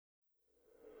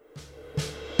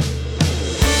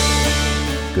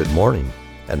Good morning,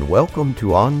 and welcome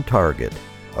to On Target,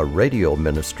 a radio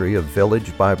ministry of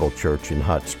Village Bible Church in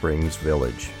Hot Springs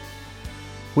Village.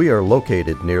 We are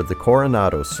located near the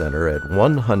Coronado Center at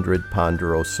 100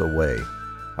 Ponderosa Way.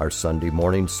 Our Sunday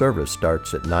morning service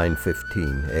starts at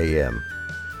 9:15 a.m.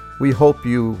 We hope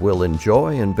you will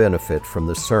enjoy and benefit from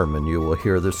the sermon you will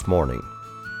hear this morning.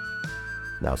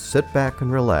 Now sit back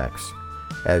and relax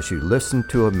as you listen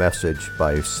to a message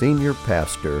by Senior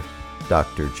Pastor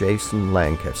Dr. Jason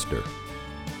Lancaster.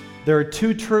 There are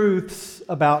two truths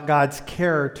about God's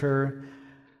character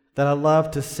that I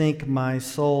love to sink my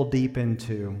soul deep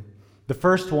into. The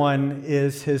first one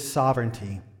is His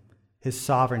sovereignty. His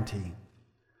sovereignty.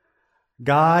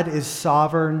 God is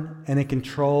sovereign and in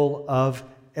control of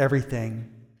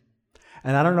everything.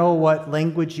 And I don't know what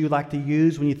language you like to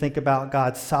use when you think about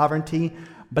God's sovereignty,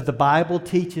 but the Bible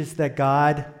teaches that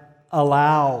God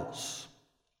allows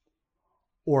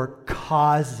or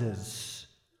causes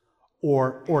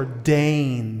or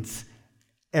ordains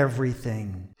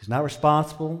everything. He's not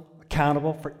responsible,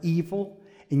 accountable for evil,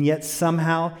 and yet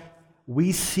somehow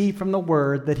we see from the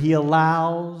Word that He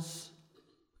allows,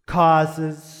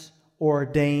 causes, or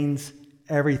ordains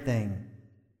everything.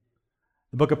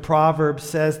 The book of Proverbs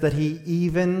says that He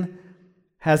even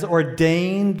has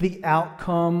ordained the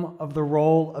outcome of the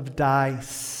roll of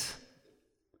dice.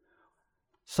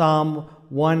 Psalm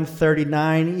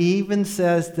 139 even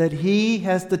says that He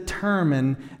has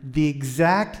determined the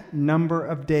exact number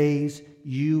of days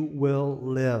you will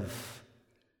live.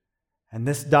 And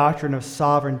this doctrine of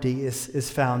sovereignty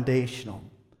is foundational.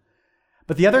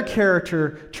 But the other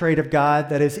character trait of God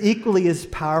that is equally as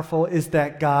powerful is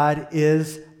that God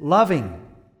is loving.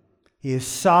 He is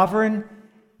sovereign.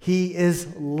 He is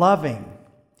loving.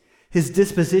 His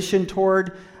disposition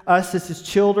toward us as His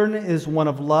children is one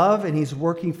of love, and He's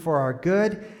working for our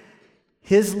good.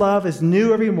 His love is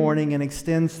new every morning and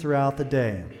extends throughout the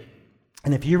day.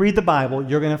 And if you read the Bible,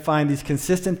 you're going to find these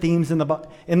consistent themes in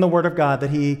the Word of God,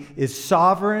 that He is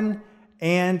sovereign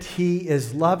and He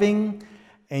is loving,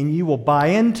 and you will buy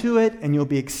into it and you'll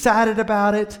be excited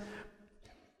about it.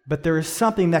 But there is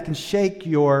something that can shake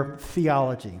your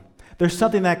theology. There's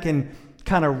something that can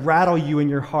kind of rattle you in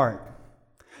your heart.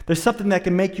 There's something that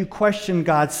can make you question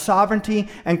God's sovereignty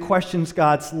and questions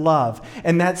God's love.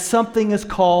 And that something is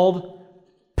called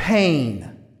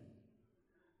pain.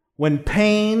 When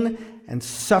pain and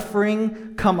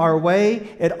suffering come our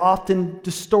way, it often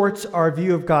distorts our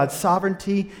view of God's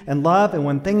sovereignty and love. And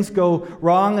when things go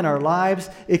wrong in our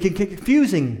lives, it can get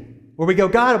confusing. Where we go,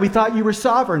 God, we thought you were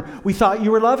sovereign. We thought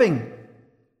you were loving.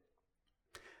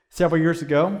 Several years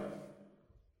ago,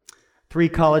 3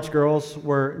 college girls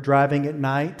were driving at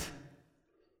night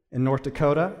in North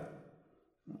Dakota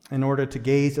in order to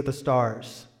gaze at the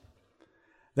stars.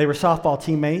 They were softball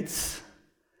teammates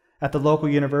at the local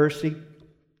university,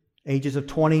 ages of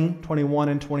 20, 21,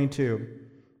 and 22.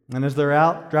 And as they're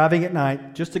out driving at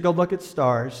night just to go look at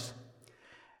stars,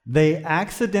 they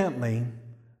accidentally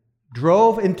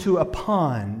drove into a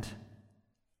pond,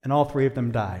 and all 3 of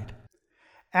them died.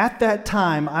 At that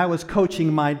time, I was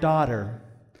coaching my daughter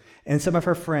and some of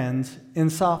her friends in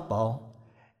softball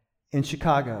in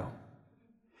Chicago.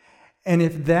 And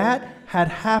if that had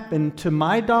happened to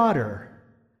my daughter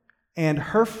and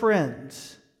her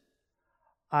friends,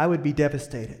 I would be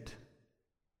devastated.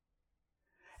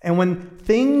 And when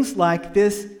things like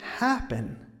this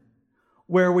happen,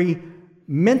 where we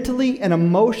mentally and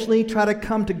emotionally try to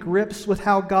come to grips with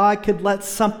how God could let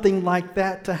something like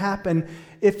that to happen,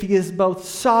 if He is both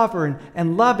sovereign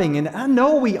and loving. And I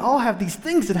know we all have these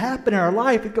things that happen in our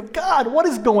life. We go, God, what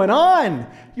is going on?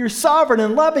 You're sovereign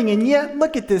and loving, and yet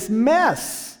look at this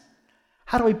mess.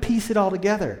 How do we piece it all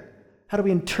together? How do we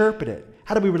interpret it?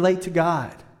 How do we relate to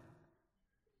God?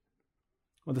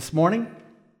 Well, this morning,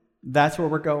 that's where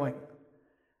we're going.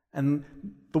 And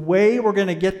the way we're going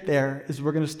to get there is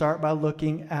we're going to start by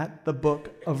looking at the book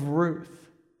of Ruth.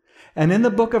 And in the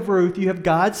book of Ruth, you have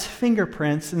God's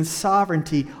fingerprints and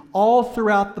sovereignty all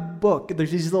throughout the book.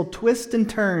 There's these little twists and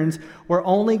turns where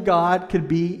only God could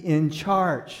be in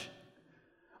charge.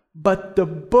 But the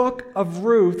book of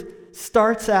Ruth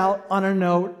starts out on a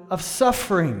note of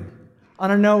suffering,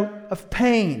 on a note of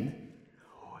pain.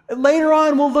 Later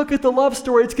on, we'll look at the love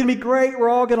story. It's going to be great. We're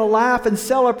all going to laugh and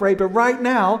celebrate. But right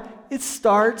now, it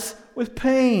starts with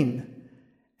pain.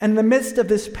 And in the midst of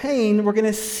this pain, we're going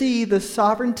to see the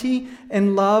sovereignty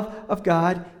and love of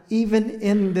God even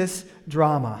in this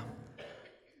drama.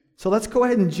 So let's go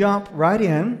ahead and jump right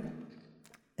in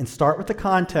and start with the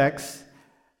context.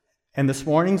 And this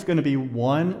morning's going to be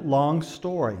one long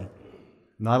story.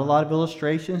 Not a lot of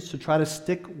illustrations to try to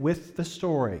stick with the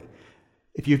story.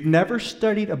 If you've never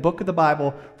studied a book of the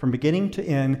Bible from beginning to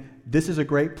end, this is a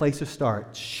great place to start.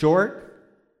 It's short,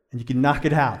 and you can knock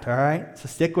it out, all right? So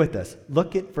stick with us.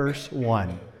 Look at verse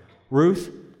 1.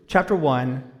 Ruth, chapter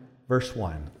 1, verse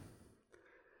 1.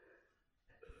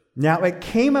 Now it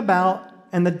came about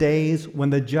in the days when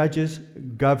the judges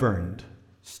governed.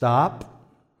 Stop.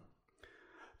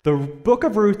 The book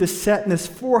of Ruth is set in this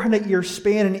 400-year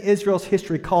span in Israel's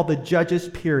history called the Judges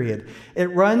period. It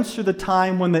runs through the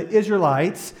time when the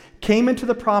Israelites came into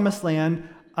the promised land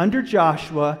under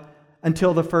Joshua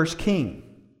until the first king.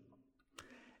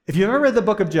 If you've ever read the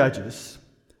book of Judges,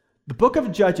 the book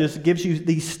of Judges gives you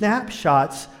these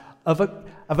snapshots of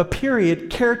a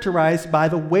period characterized by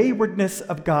the waywardness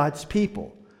of God's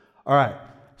people. All right,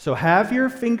 so have your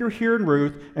finger here in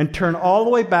Ruth and turn all the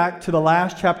way back to the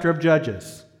last chapter of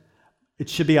Judges. It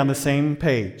should be on the same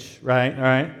page, right? All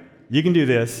right, you can do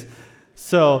this.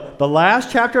 So the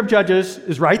last chapter of Judges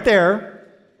is right there.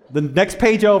 The next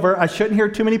page over, I shouldn't hear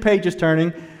too many pages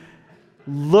turning.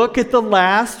 Look at the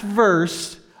last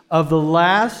verse of the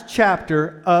last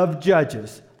chapter of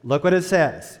Judges. Look what it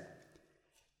says.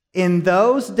 In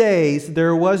those days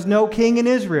there was no king in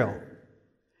Israel.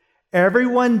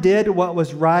 Everyone did what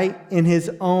was right in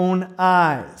his own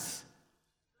eyes.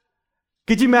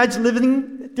 Could you imagine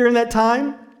living during that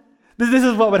time? This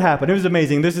is what would happen. It was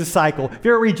amazing. This is a cycle. If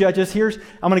you ever read Judges,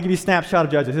 I'm going to give you a snapshot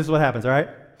of Judges. This is what happens, all right?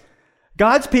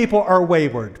 God's people are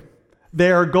wayward.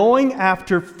 They are going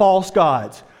after false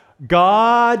gods.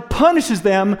 God punishes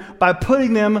them by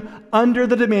putting them under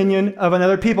the dominion of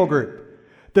another people group.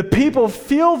 The people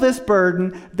feel this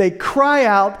burden. They cry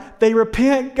out. They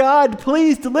repent. God,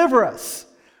 please deliver us.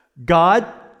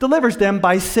 God delivers them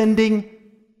by sending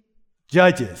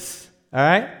judges. All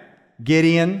right?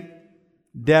 Gideon,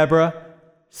 Deborah,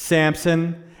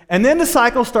 Samson. And then the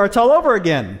cycle starts all over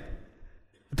again.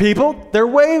 The people, they're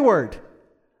wayward.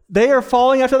 They are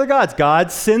following after other gods.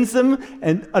 God sends them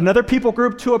and another people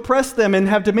group to oppress them and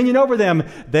have dominion over them.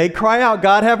 They cry out,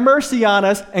 God, have mercy on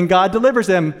us, and God delivers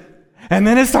them. And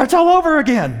then it starts all over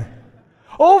again.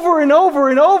 Over and over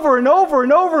and over and over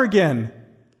and over again.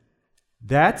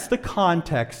 That's the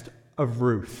context of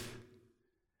Ruth.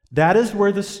 That is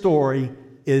where the story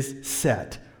is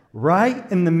set. Right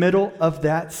in the middle of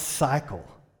that cycle.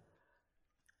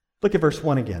 Look at verse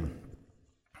 1 again.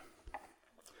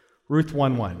 Ruth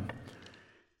 1:1.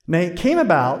 Now it came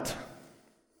about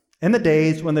in the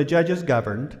days when the judges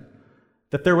governed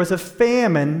that there was a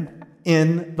famine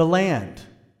in the land.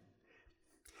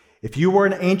 If you were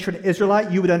an ancient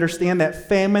Israelite, you would understand that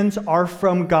famines are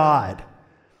from God.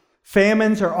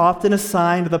 Famines are often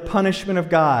assigned to the punishment of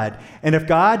God. And if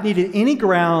God needed any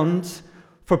grounds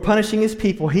for punishing his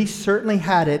people, he certainly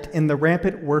had it in the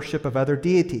rampant worship of other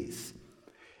deities.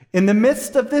 In the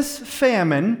midst of this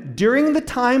famine, during the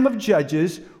time of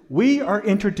Judges, we are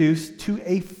introduced to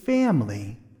a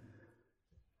family.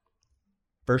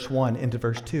 Verse 1 into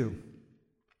verse 2.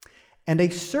 And a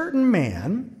certain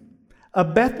man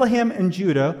of Bethlehem in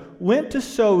Judah went to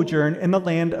sojourn in the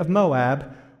land of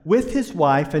Moab with his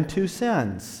wife and 2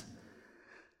 sons.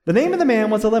 The name of the man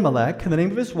was Elimelech, and the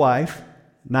name of his wife,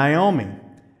 Naomi.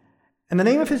 And the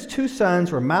name of his 2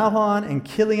 sons were Mahlon and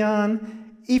Chilion,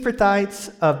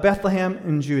 Ephrathites of Bethlehem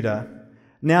in Judah.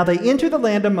 Now they entered the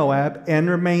land of Moab and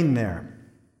remained there.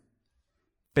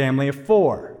 Family of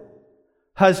 4.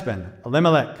 Husband,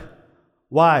 Elimelech.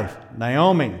 Wife,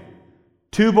 Naomi.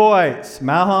 2 boys,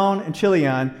 Mahlon and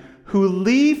Chilion, who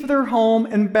leave their home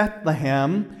in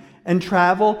Bethlehem and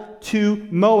travel to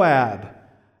Moab.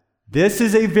 This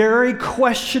is a very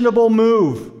questionable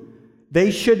move. They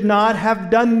should not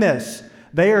have done this.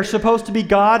 They are supposed to be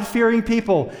God-fearing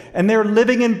people, and they're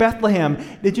living in Bethlehem.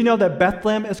 Did you know that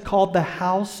Bethlehem is called the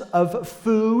house of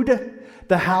food,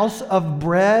 the house of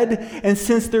bread? And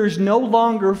since there's no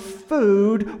longer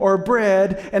food or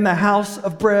bread in the house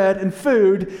of bread and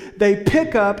food, they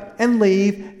pick up and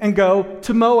leave and go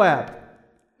to Moab.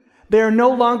 They are no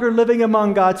longer living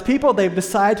among God's people. They've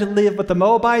decided to live with the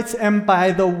Moabites. And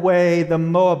by the way, the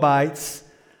Moabites,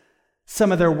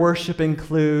 some of their worship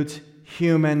includes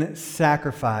human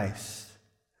sacrifice.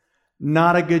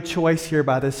 Not a good choice here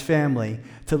by this family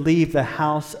to leave the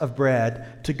house of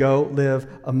bread to go live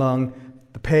among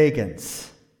the pagans.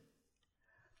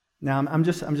 Now, I'm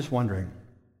just wondering,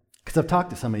 because I've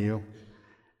talked to some of you,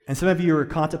 and some of you are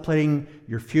contemplating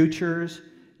your futures.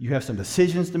 You have some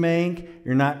decisions to make.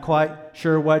 You're not quite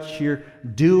sure what you're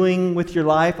doing with your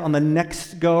life on the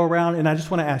next go around. And I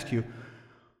just want to ask you,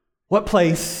 what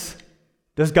place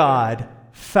does God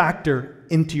factor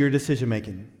into your decision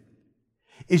making?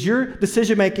 Is your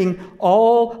decision making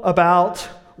all about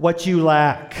what you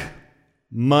lack?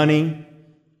 Money,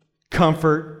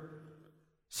 comfort,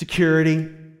 security.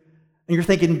 And you're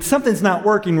thinking, something's not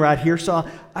working right here, so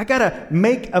I got to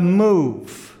make a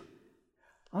move.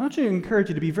 I want to encourage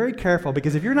you to be very careful,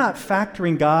 because if you're not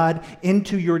factoring God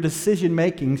into your decision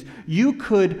makings, you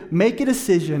could make a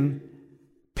decision,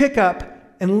 pick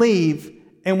up, and leave,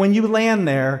 and when you land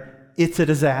there, it's a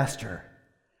disaster.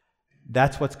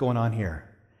 That's what's going on here.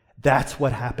 That's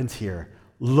what happens here.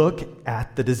 Look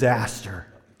at the disaster.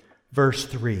 Verse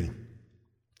 3.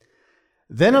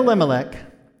 Then Elimelech,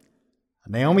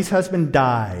 Naomi's husband,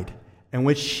 died, in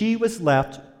which she was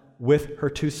left with her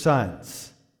 2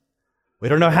 sons. We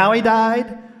don't know how he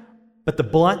died, but the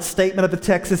blunt statement of the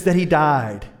text is that he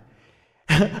died.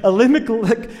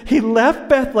 Elimelech, he left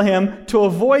Bethlehem to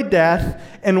avoid death,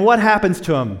 and what happens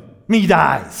to him? He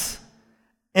dies.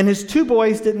 And his 2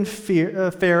 boys didn't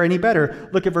fare any better.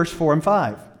 Look at verse 4 and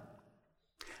 5.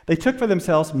 They took for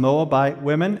themselves Moabite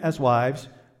women as wives.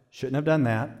 Shouldn't have done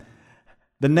that.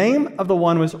 The name of the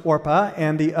one was Orpah,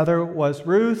 and the other was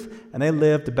Ruth, and they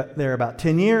lived there about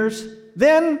 10 years.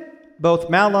 Then both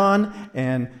Mahlon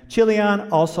and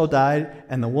Chilion also died,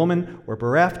 and the women were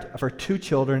bereft of her 2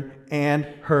 children and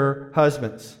her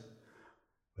husbands.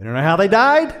 We don't know how they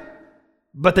died,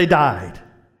 but they died.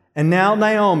 And now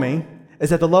Naomi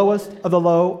is at the lowest of the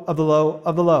low of the low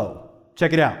of the low.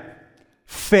 Check it out.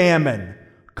 Famine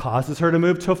causes her to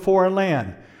move to a foreign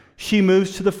land. She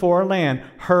moves to the foreign land.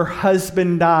 Her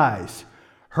husband dies.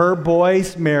 Her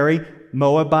boys marry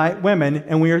Moabite women,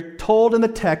 and we are told in the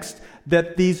text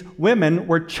that these women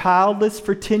were childless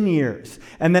for 10 years.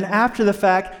 And then after the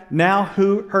fact, now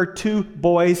her 2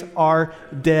 boys are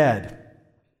dead.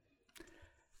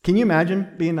 Can you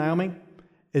imagine being Naomi?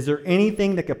 Is there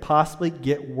anything that could possibly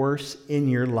get worse in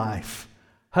your life?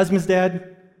 Husband's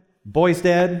dead, boy's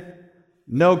dead,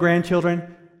 no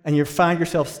grandchildren, and you find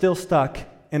yourself still stuck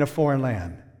in a foreign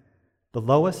land. The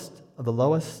lowest of the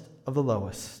lowest of the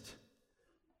lowest.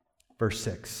 Verse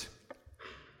 6.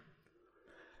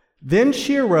 Then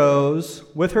she arose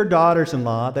with her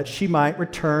daughters-in-law that she might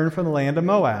return from the land of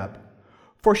Moab.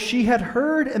 For she had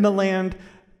heard in the land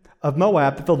of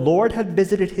Moab that the Lord had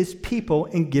visited his people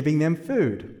in giving them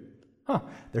food.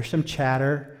 There's some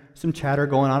chatter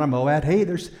going on in Moab. Hey,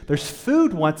 there's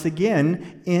food once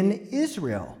again in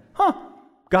Israel.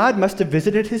 God must have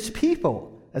visited his people.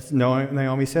 As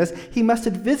Naomi says, he must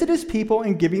have visited his people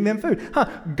in giving them food.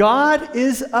 God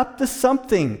is up to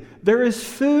something. There is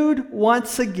food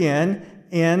once again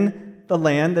in the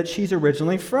land that she's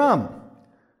originally from.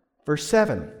 Verse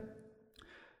 7.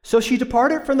 So she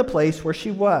departed from the place where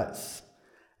she was,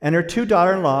 and her 2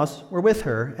 daughter-in-laws were with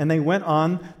her, and they went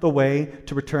on the way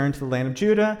to return to the land of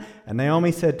Judah. And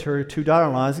Naomi said to her 2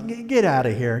 daughter-in-laws, "Get out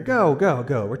of here. Go.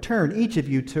 Return, each of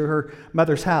you, to her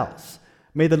mother's house.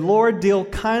 May the Lord deal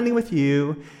kindly with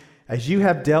you as you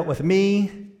have dealt with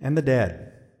me and the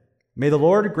dead. May the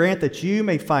Lord grant that you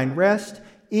may find rest,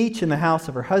 each in the house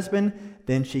of her husband."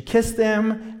 Then she kissed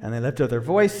them, and they lifted up their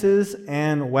voices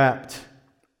and wept.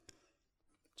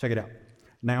 Check it out.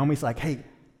 Naomi's like, hey,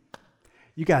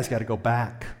 you guys got to go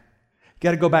back. You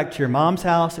got to go back to your mom's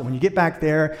house, and when you get back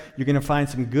there, you're going to find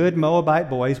some good Moabite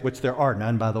boys, which there are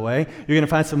none, by the way. You're going to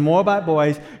find some Moabite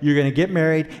boys, you're going to get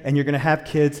married, and you're going to have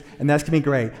kids, and that's going to be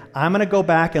great. I'm going to go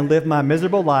back and live my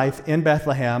miserable life in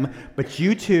Bethlehem, but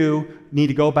you two need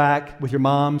to go back with your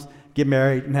moms, get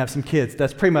married, and have some kids.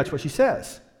 That's pretty much what she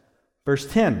says. Verse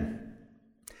 10.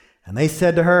 And they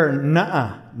said to her,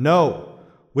 no,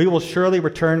 we will surely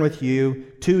return with you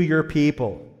to your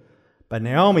people. But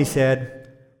Naomi said,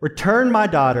 "Return, my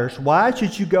daughters. Why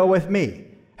should you go with me?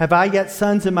 Have I yet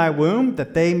sons in my womb,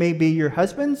 that they may be your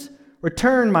husbands?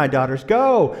 Return, my daughters,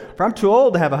 go, for I'm too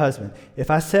old to have a husband.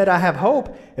 If I said I have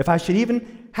hope, if I should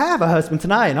even have a husband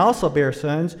tonight and also bear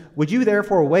sons, would you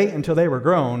therefore wait until they were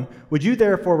grown? Would you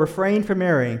therefore refrain from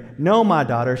marrying? No, my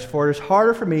daughters, for it is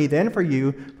harder for me than for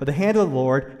you, for the hand of the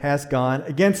Lord has gone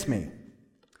against me."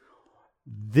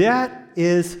 That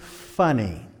is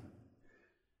funny.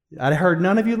 I heard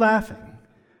none of you laughing.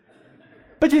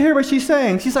 But you hear what she's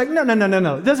saying. She's like, no.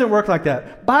 It doesn't work like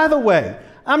that. By the way,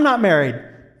 I'm not married.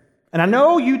 And I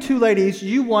know you two ladies,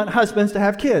 you want husbands to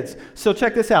have kids. So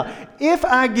check this out. If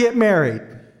I get married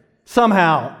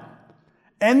somehow,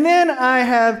 and then I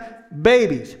have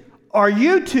babies, are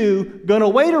you two going to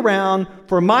wait around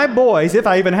for my boys, if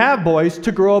I even have boys,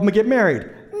 to grow up and get married?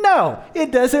 No,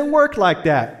 it doesn't work like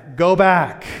that. Go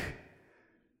back.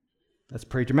 That's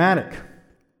pretty dramatic.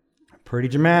 Pretty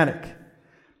dramatic.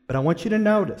 But I want you to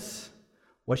notice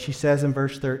what she says in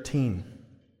verse 13.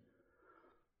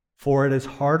 "For it is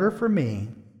harder for me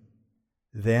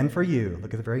than for you."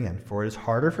 Look at the very end. "For it is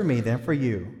harder for me than for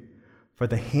you, for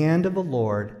the hand of the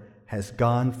Lord has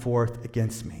gone forth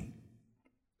against me.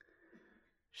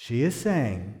 She is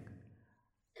saying,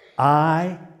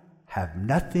 I have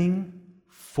nothing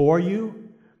for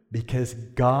you because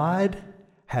God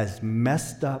has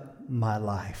messed up my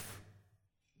life.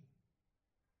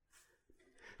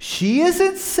 She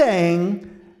isn't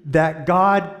saying that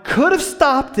God could have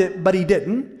stopped it, but he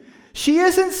didn't. She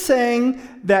isn't saying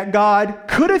that God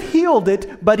could have healed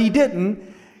it, but he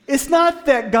didn't. It's not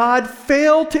that God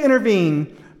failed to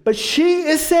intervene, but she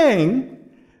is saying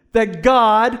that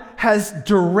God has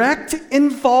direct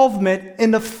involvement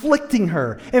in afflicting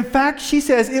her. In fact, she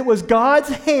says it was God's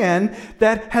hand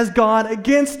that has gone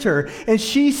against her. And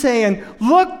she's saying,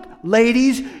 look,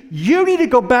 ladies, you need to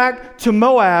go back to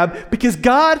Moab because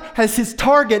God has his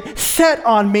target set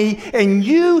on me and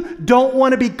you don't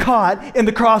want to be caught in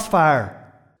the crossfire.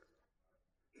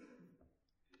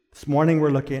 This morning we're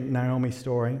looking at Naomi's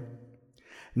story.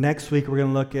 Next week we're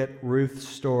going to look at Ruth's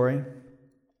story.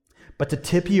 But to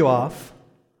tip you off,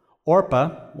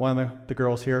 Orpah, one of the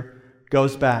girls here,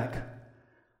 goes back.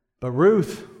 But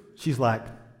Ruth, she's like,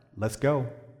 let's go.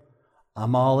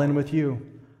 I'm all in with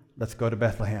you. Let's go to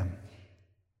Bethlehem.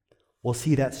 We'll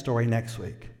see that story next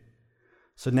week.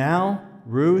 So now,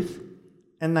 Ruth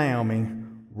and Naomi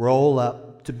roll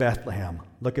up to Bethlehem.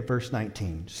 Look at verse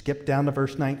 19. Skip down to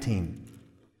verse 19.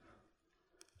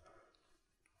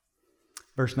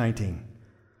 Verse 19.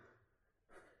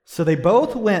 So they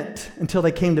both went until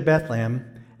they came to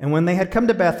Bethlehem, and when they had come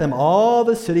to Bethlehem, all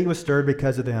the city was stirred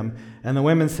because of them. And the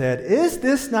women said, is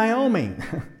this Naomi?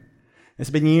 It's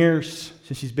been years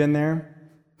since she's been there.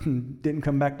 Didn't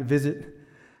come back to visit.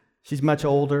 She's much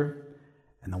older.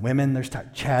 And the women, they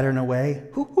start chattering away.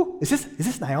 Is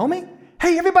this Naomi?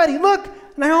 Hey, everybody, look,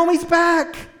 Naomi's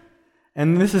back.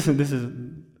 And this is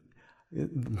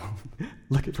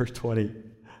look at verse 20.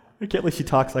 I can't believe she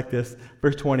talks like this.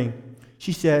 Verse 20.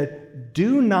 She said,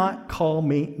 do not call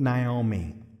me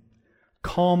Naomi.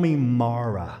 Call me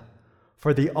Mara,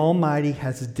 for the Almighty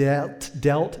has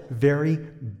dealt very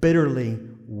bitterly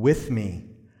with me.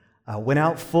 I went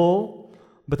out full,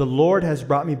 but the Lord has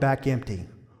brought me back empty.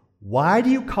 Why do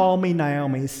you call me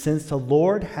Naomi, since the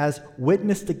Lord has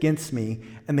witnessed against me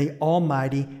and the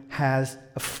Almighty has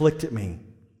afflicted me?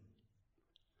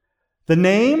 The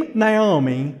name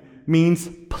Naomi means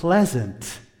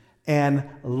pleasant and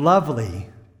lovely.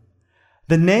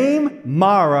 The name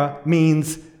Mara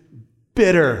means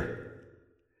bitter.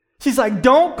 She's like,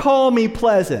 don't call me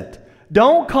pleasant.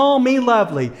 Don't call me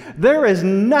lovely. There is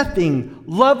nothing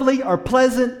lovely or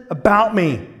pleasant about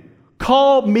me.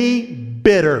 Call me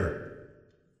bitter.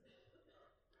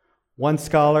 One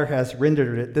scholar has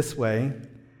rendered it this way.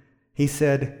 He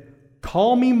said,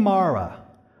 call me Mara,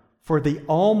 for the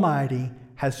Almighty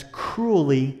has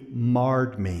cruelly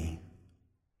marred me.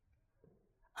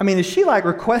 I mean, is she like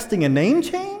requesting a name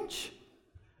change?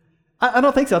 I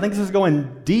don't think so. I think this is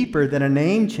going deeper than a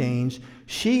name change.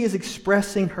 She is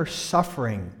expressing her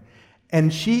suffering,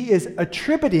 and she is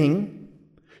attributing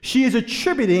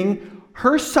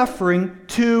her suffering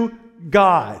to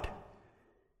God.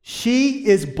 She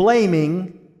is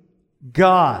blaming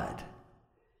God.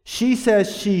 She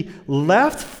says she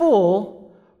left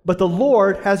full, but the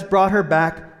Lord has brought her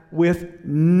back with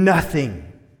nothing.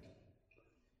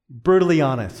 Brutally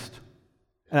honest.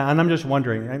 And I'm just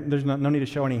wondering, there's no need to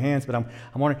show any hands, but I'm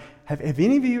wondering, have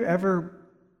any of you ever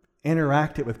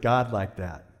interacted with God like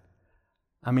that?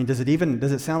 I mean, does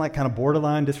it sound like kind of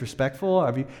borderline disrespectful?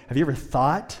 Have you ever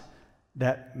thought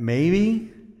that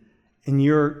maybe in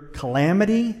your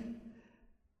calamity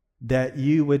that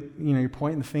you would, you're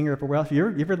pointing the finger up? Well, if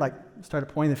you ever like started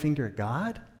pointing the finger at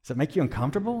God, does that make you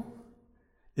uncomfortable?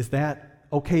 Is that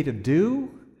okay to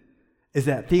do? Is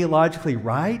that theologically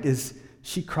right? Is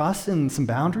she crossing some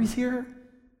boundaries here?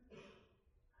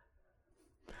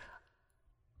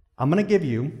 I'm going to give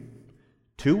you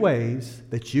 2 ways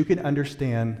that you can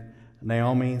understand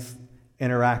Naomi's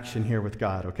interaction here with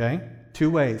God, okay?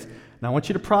 2 ways. Now, I want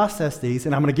you to process these,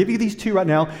 and I'm going to give you these 2 right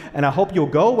now, and I hope you'll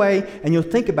go away and you'll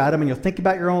think about them and you'll think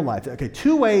about your own life. Okay,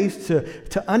 2 ways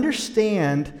to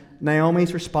understand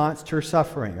Naomi's response to her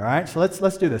suffering, all right? So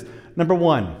let's do this. Number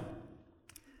 1,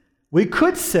 we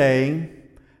could say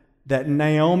that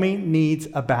Naomi needs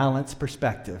a balanced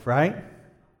perspective, right?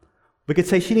 We could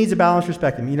say she needs a balanced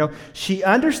perspective. She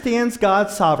understands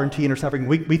God's sovereignty in her suffering.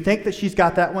 We think that she's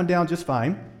got that one down just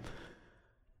fine.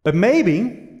 But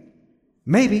maybe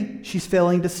she's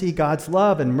failing to see God's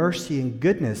love and mercy and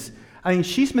goodness. I mean,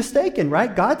 she's mistaken,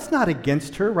 right? God's not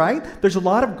against her, right? There's a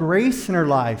lot of grace in her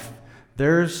life.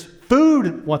 There's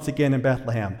food, once again, in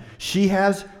Bethlehem. She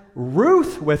has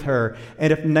Ruth with her.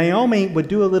 And if Naomi would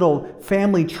do a little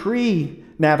family tree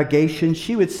navigation,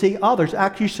 she would see, oh, there's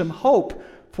actually some hope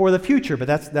for the future. But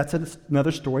that's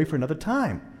another story for another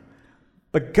time.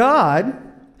 But God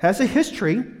has a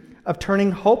history of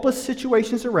turning hopeless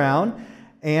situations around,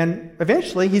 and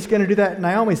eventually he's going to do that in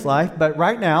Naomi's life. But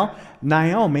right now,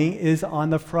 Naomi is on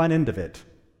the front end of it.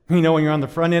 You know, when you're on the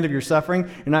front end of your suffering,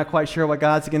 you're not quite sure what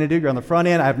God's going to do. You're on the front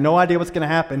end. I have no idea what's going to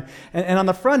happen. And on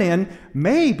the front end,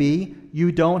 maybe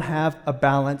you don't have a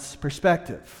balanced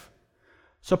perspective.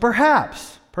 So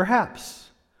perhaps,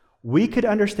 we could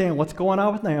understand what's going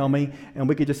on with Naomi, and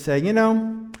we could just say, you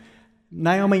know,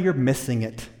 Naomi, you're missing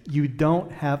it. You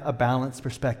don't have a balanced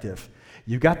perspective.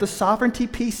 You got the sovereignty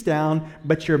piece down,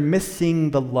 but you're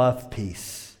missing the love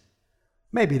piece.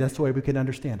 Maybe that's the way we could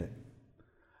understand it.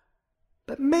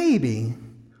 But maybe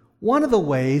one of the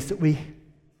ways that we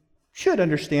should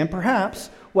understand, perhaps,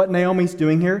 what Naomi's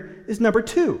doing here is number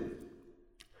 2.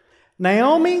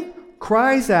 Naomi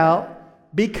cries out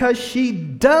because she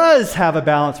does have a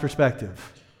balanced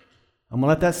perspective. I'm going to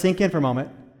let that sink in for a moment.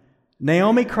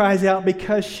 Naomi cries out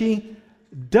because she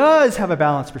does have a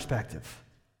balanced perspective.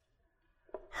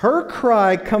 Her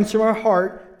cry comes from her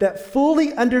heart that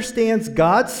fully understands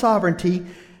God's sovereignty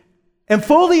and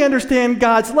fully understands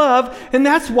God's love, and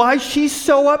that's why she's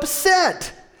so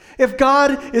upset. If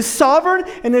God is sovereign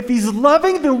and if He's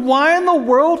loving, then why in the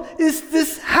world is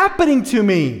this happening to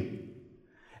me?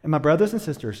 And my brothers and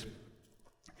sisters,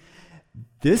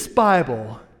 this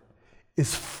Bible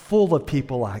is full of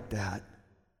people like that.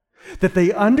 That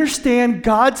they understand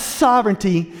God's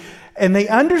sovereignty and they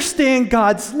understand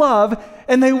God's love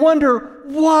and they wonder,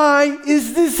 why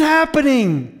is this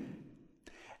happening?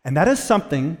 And that is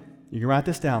something, you can write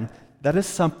this down, that is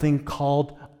something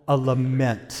called a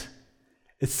lament.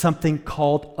 It's something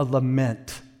called a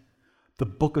lament. The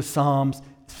book of Psalms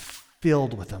is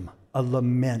filled with them, a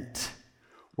lament,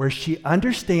 where she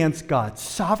understands God's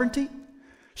sovereignty,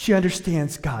 she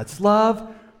understands God's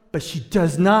love, but she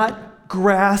does not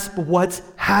grasp what's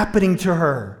happening to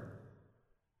her.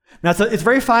 Now, it's a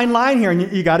very fine line here,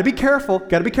 and you got to be careful.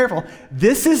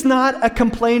 This is not a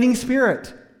complaining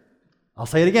spirit. I'll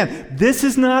say it again. This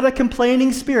is not a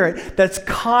complaining spirit that's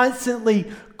constantly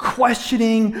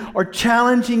questioning or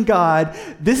challenging God.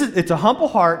 It's a humble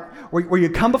heart where you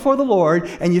come before the Lord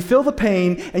and you feel the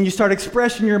pain and you start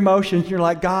expressing your emotions. You're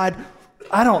like, God,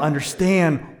 I don't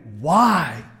understand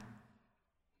why.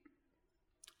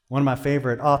 One of my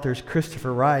favorite authors,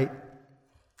 Christopher Wright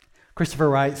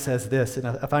says this, and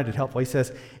I find it helpful. He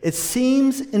says, "It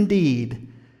seems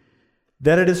indeed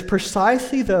that it is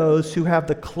precisely those who have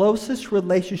the closest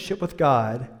relationship with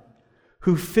God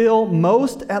who feel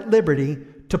most at liberty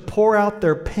to pour out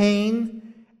their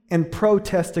pain and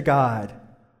protest to God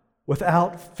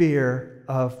without fear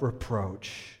of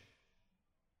reproach."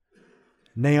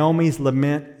 Naomi's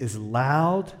lament is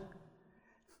loud,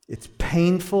 it's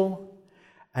painful,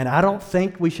 and I don't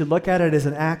think we should look at it as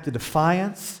an act of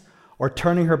defiance or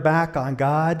turning her back on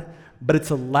God, but it's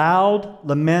a loud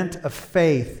lament of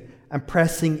faith and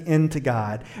pressing into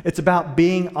God. It's about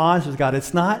being honest with God.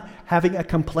 It's not having a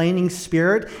complaining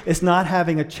spirit. It's not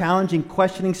having a challenging,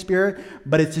 questioning spirit,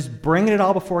 but it's just bringing it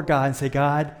all before God and say,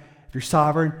 God, if you're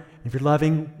sovereign, if you're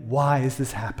loving, why is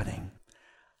this happening?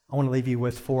 I want to leave you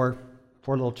with four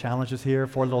little challenges here,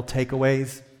 4 little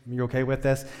takeaways. You okay with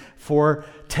this? 4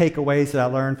 takeaways that I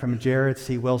learned from Jared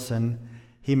C. Wilson.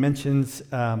 He mentions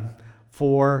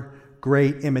 4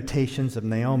 great imitations of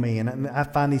Naomi, and I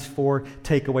find these 4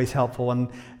 takeaways helpful. And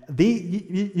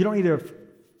you don't need to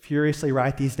furiously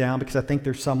write these down because I think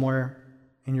they're somewhere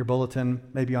in your bulletin,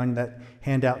 maybe on that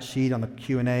handout sheet on the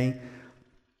Q&A.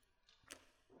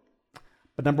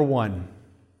 But number one,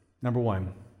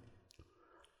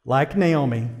 like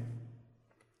Naomi,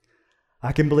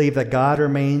 I can believe that God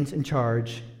remains in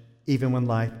charge even when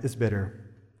life is bitter.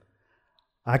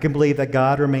 I can believe that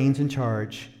God remains in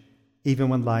charge even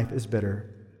when life is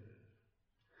bitter.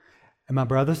 And my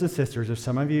brothers and sisters, if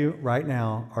some of you right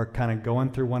now are kind of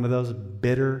going through one of those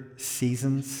bitter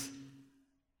seasons,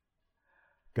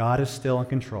 God is still in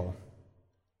control.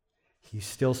 He's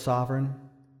still sovereign.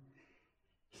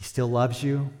 He still loves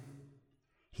you.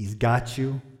 He's got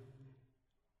you.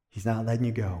 He's not letting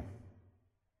you go.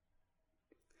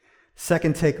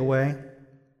 Second takeaway,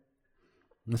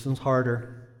 and this one's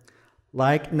harder.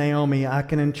 Like Naomi, I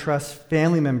can entrust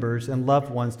family members and loved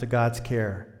ones to God's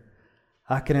care.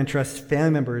 I can entrust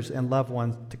family members and loved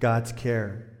ones to God's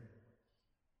care.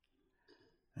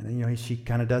 And then, she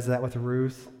kind of does that with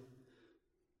Ruth.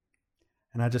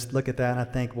 And I just look at that and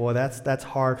I think, well, that's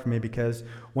hard for me because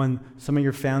when some of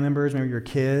your family members, maybe your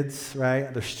kids,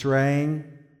 right, they're straying,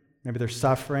 maybe they're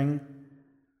suffering,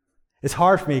 It's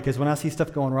hard for me because when I see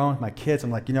stuff going wrong with my kids,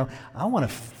 I'm like, I want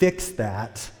to fix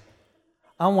that.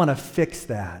 I want to fix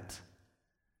that.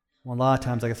 Well, a lot of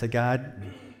times, like I say, God,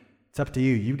 it's up to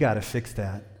you. You got to fix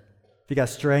that. If you got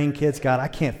straying kids, God, I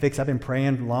can't fix it. I've been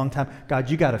praying a long time. God,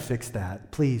 you got to fix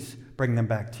that. Please bring them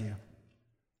back to you.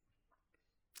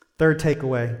 Third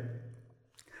takeaway.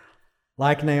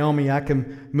 Like Naomi, I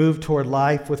can move toward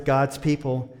life with God's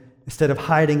people instead of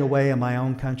hiding away in my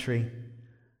own country.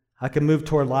 I can move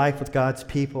toward life with God's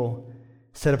people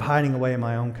instead of hiding away in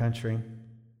my own country.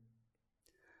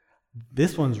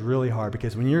 This one's really hard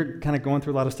because when you're kind of going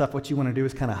through a lot of stuff, what you want to do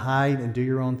is kind of hide and do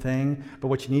your own thing. But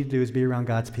what you need to do is be around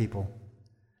God's people.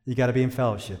 You got to be in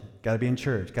fellowship. Got to be in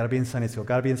church. Got to be in Sunday school.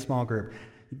 Got to be in small group.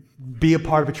 Be a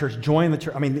part of a church. Join the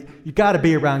church. You got to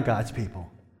be around God's people.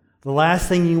 The last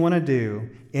thing you want to do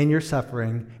in your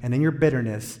suffering and in your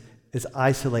bitterness is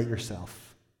isolate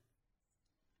yourself.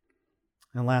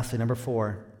 And lastly, number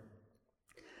 4,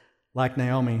 like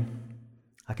Naomi,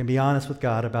 I can be honest with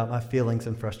God about my feelings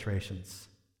and frustrations.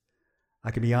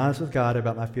 I can be honest with God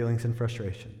about my feelings and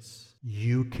frustrations.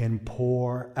 You can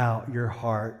pour out your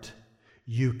heart.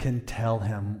 You can tell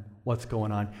him what's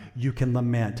going on. You can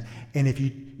lament. And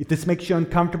if this makes you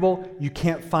uncomfortable, you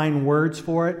can't find words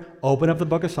for it, open up the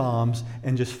book of Psalms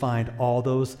and just find all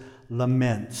those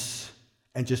laments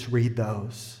and just read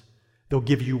those. They'll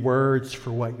give you words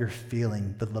for what you're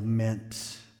feeling, the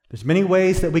lament. There's many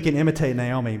ways that we can imitate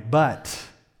Naomi, but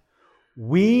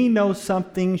we know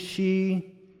something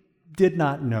she did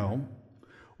not know.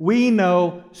 We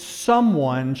know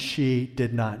someone she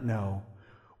did not know.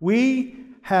 We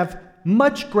have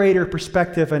much greater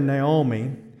perspective than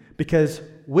Naomi because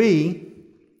we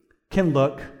can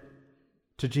look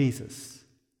to Jesus.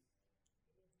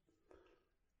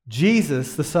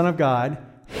 Jesus, the Son of God,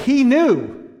 he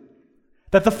knew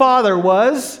that the Father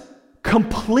was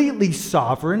completely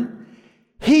sovereign.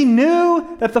 He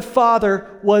knew that the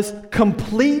Father was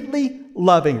completely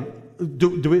loving.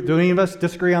 Do any of us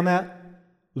disagree on that?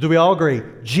 Do we all agree?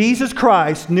 Jesus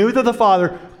Christ knew that the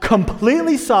Father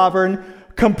completely sovereign,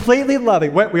 completely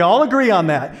loving. We all agree on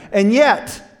that. And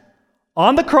yet,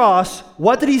 on the cross,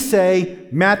 what did he say?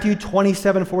 Matthew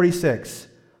 27:46.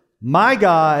 My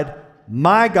God,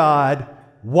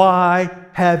 why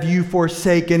have you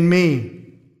forsaken me?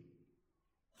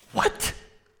 What?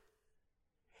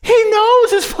 He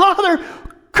knows his Father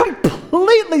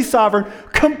completely sovereign,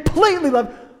 completely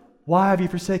loving. Why have you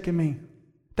forsaken me?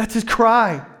 That's his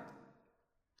cry.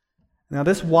 Now,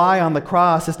 this why on the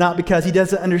cross is not because he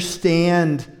doesn't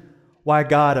understand why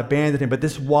God abandoned him, but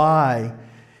this why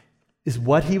is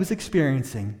what he was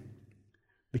experiencing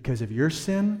because of your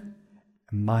sin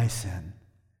and my sin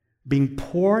being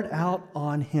poured out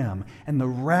on him. And the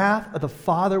wrath of the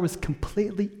Father was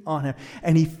completely on him.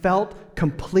 And he felt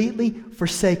completely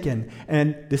forsaken.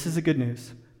 And this is the good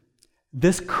news.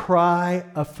 This cry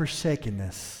of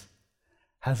forsakenness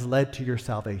has led to your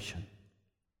salvation.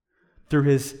 Through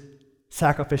his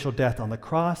sacrificial death on the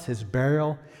cross, his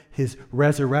burial, his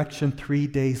resurrection 3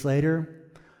 days later,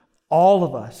 all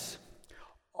of us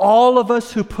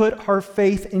who put our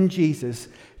faith in Jesus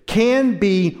can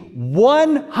be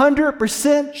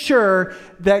 100% sure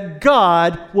that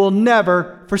God will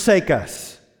never forsake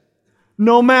us.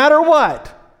 No matter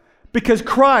what. Because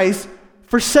Christ,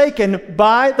 forsaken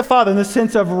by the Father in the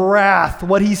sense of wrath,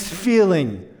 what he's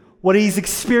feeling, what he's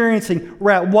experiencing,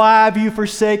 wrath. Why have you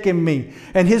forsaken me?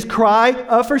 And his cry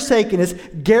of forsakenness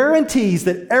guarantees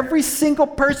that every single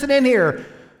person in here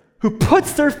who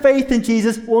puts their faith in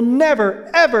Jesus will never,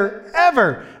 ever,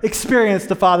 ever experience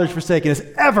the Father's forsakenness,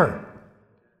 ever.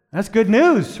 That's good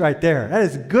news right there. That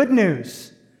is good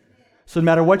news. So no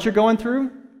matter what you're going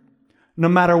through, no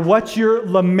matter what your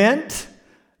lament,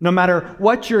 no matter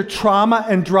what your trauma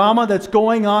and drama that's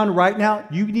going on right now,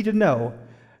 you need to know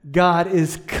God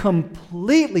is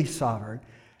completely sovereign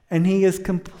and he is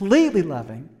completely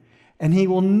loving and he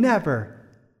will never,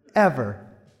 ever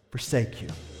forsake you.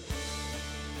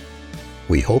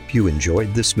 We hope you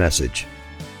enjoyed this message.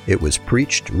 It was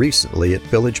preached recently at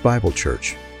Village Bible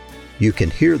Church. You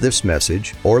can hear this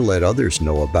message or let others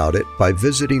know about it by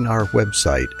visiting our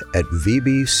website at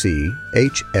vbchsv.org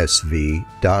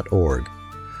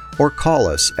or call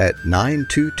us at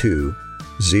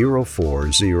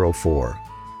 922-0404.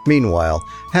 Meanwhile,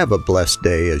 have a blessed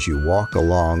day as you walk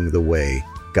along the way,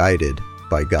 guided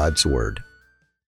by God's Word.